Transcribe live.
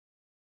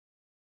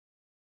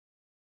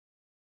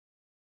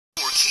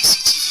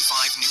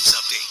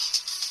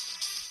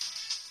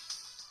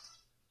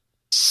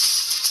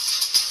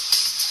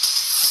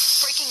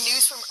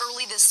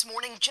this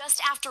morning, just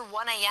after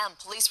 1 a.m.,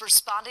 police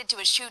responded to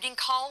a shooting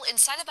call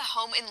inside of a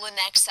home in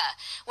Lenexa.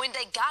 When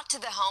they got to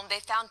the home, they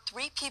found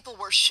 3 people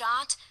were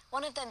shot,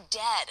 one of them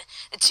dead.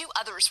 The 2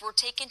 others were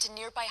taken to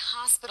nearby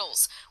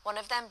hospitals. One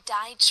of them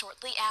died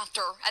shortly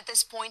after. At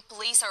this point,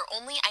 police are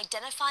only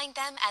identifying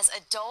them as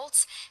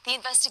adults. The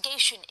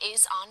investigation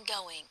is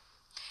ongoing.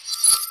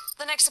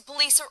 Lenexa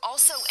police are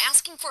also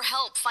asking for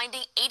help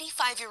finding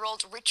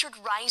 85-year-old Richard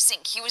Rising.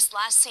 He was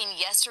last seen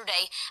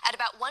yesterday at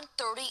about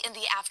 1:30 in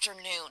the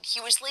afternoon. He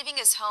was leaving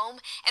his home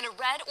in a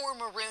red or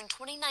maroon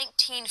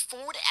 2019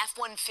 Ford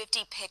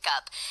F-150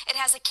 pickup. It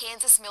has a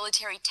Kansas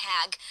military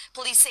tag.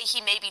 Police say he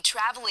may be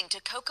traveling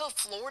to Cocoa,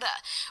 Florida.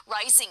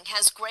 Rising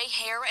has gray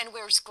hair and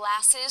wears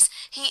glasses.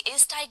 He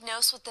is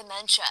diagnosed with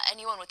dementia.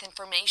 Anyone with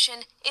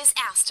information is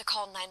asked to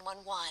call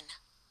 911.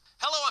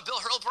 Hello, I'm Bill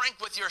Hurlbrink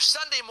with your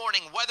Sunday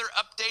morning weather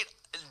update.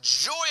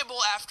 Enjoyable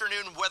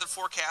afternoon weather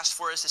forecast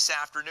for us this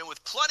afternoon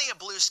with plenty of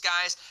blue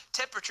skies,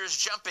 temperatures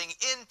jumping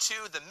into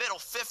the middle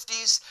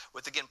 50s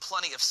with, again,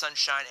 plenty of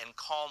sunshine and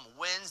calm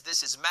winds.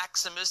 This is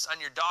Maximus on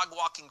your dog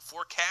walking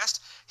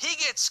forecast. He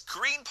gets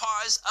green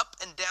paws up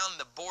and down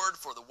the board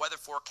for the weather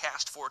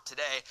forecast for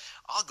today.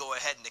 I'll go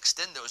ahead and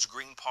extend those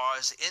green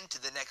paws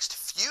into the next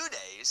few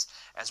days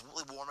as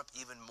we'll warm up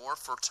even more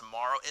for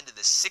tomorrow into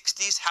the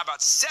 60s. How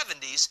about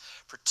 70s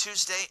for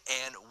Tuesday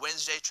and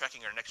Wednesday,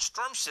 tracking our next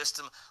storm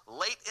system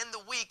late in the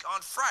week on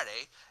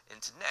Friday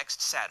into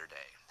next Saturday.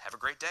 Have a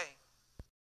great day.